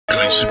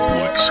It's your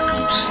boy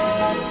exclusive.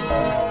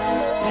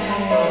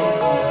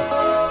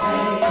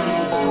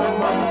 It's my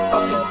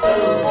motherfucking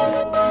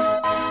thug.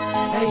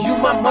 Hey, you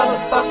my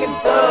motherfucking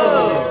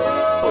thug.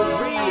 For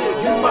real,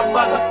 you's my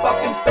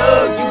motherfucking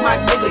thug. You my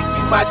nigga,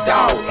 you my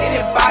dog.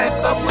 Anybody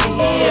fuck with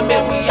him,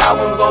 man, we all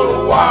gon' go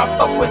to war.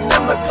 Fuck with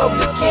them, the close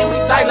to kin, we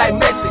tight like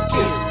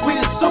Mexicans. We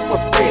the super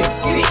friends,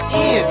 get it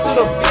in to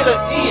the bitter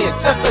end.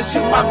 Just cause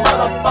you my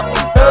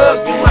motherfucking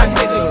thug, you my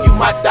nigga, you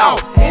my dog.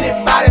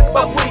 Anybody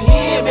fuck with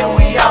him, man,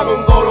 we all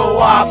gon' go to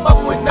war. Fuck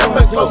with them,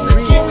 the close to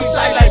kin, we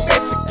tight like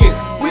Mexicans.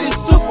 We the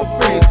super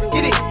friends,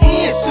 get it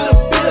in to the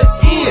bitter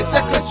end.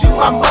 Just cause you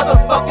my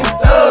motherfucking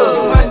thug,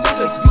 you my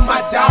nigga, you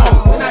my dog.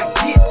 When I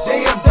get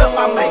jammed up,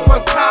 I make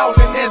one call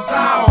and that's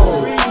all.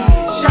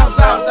 Shouts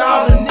out to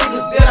all the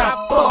niggas that I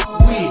fuck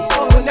with.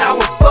 When I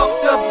was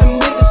fucked up, them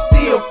niggas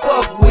still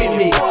fuck with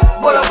me.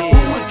 What up, Boo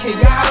and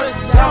Kenyatta?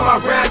 Y'all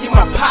my round, you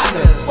my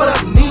partner. What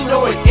up,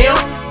 Nino and M?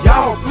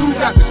 Y'all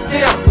approved out the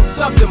step. What's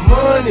up, the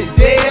Money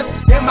Daz?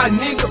 And my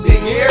nigga Big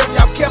Air.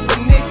 Y'all kept a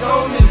nigga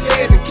on his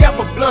legs and kept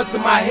a blunt to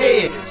my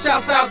head.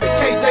 Shouts out to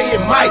KJ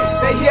and Mike.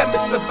 They helped me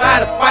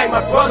survive the fight.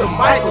 My brother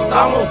Mike was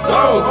almost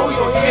gone. Hold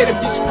your head and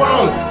be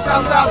strong.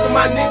 Shouts out to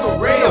my nigga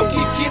Rail.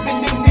 Keep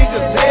giving these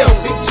niggas hell.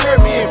 Big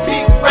Jeremy and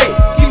Big Ray.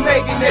 Keep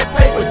making that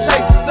paper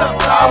chase. Up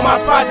to all my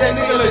project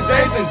nigga Lil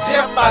James and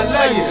Jeff, I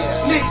love you.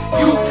 Slick,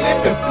 you flip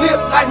and flip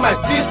like my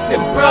distant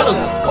brothers.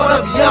 What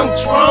up, Young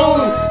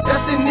Trone?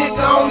 That's the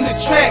nigga on the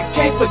track.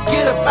 Can't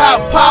forget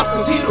about Pops,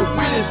 cause he the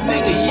realest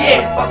nigga,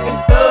 yeah. Fucking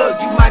thug,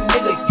 you my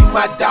nigga, you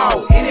my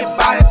dog.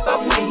 Anybody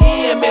fuck with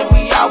him, man,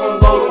 we all gon'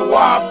 go to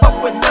war.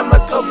 Fuck with them,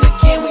 a couple of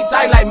kin, we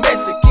tight like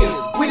Mexicans.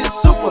 We the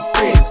super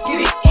friends,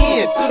 get it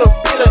in to the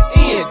bitter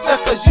end.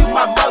 Just cause you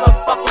my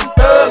motherfucking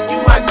thug,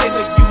 you my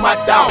nigga, you my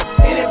dog.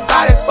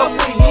 Anybody fuck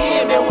with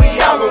him, man, we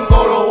all gon'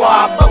 go to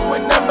war. Fuck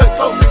with them, a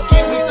couple of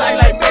kin, we tight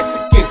like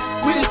Mexicans.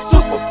 We the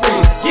super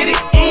friends, get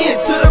it in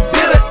to the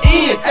bitter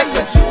end. Just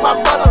cause you my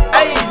motherfucking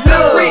Hey,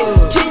 Lil Rich,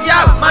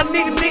 Kenyatta, my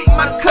nigga Nick,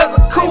 my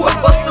cousin Cool. I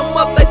bust them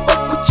up, they fuck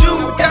with you.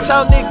 Got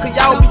y'all niggas, cause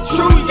y'all be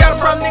true. You got a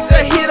problem, niggas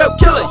that hit up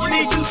killer. You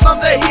need you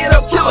something that hit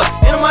up killer.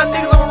 And my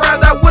niggas, I'ma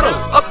ride out with them.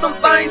 Up them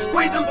things,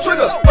 squeeze them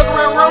triggers. Fuck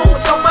around wrong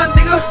with some of my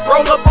nigga.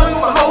 Roll up on you,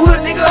 my whole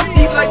hood nigga.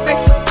 Deep like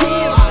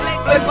Mexicans,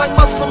 flex like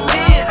muscle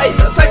man. Ayy,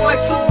 attack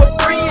like super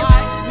friends.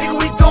 Nigga,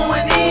 we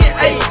going in.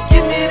 Ayy,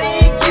 getting it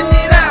in, getting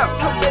it out.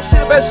 Talk that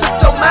shit about shut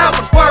your mouth.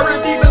 My squad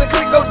real deep and the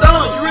click go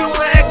down. You really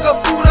wanna act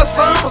up food or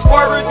something? My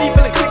squad real deep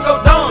and the click go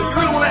down. You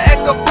really wanna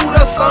act up food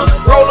or something?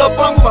 Roll up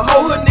on with my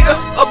whole hood nigga.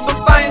 Up them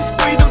things,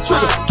 squeeze them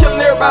triggers.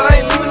 Killing everybody, I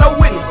ain't leaving no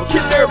witness.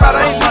 Killing everybody,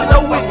 I ain't leaving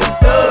no witness.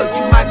 Thug,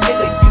 you my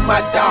nigga, you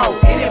my dog.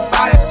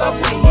 Anybody fuck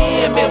with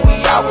him, man, we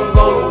all gon'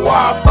 go to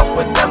war. Fuck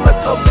with them, a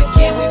couple of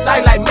kin, we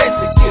tight like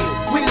Mexicans.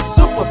 We the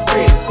super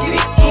friends, get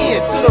it in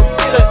to the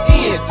bitter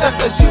end. Just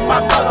cause you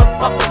my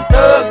motherfucking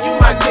thug, you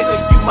my nigga,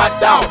 you my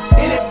dog.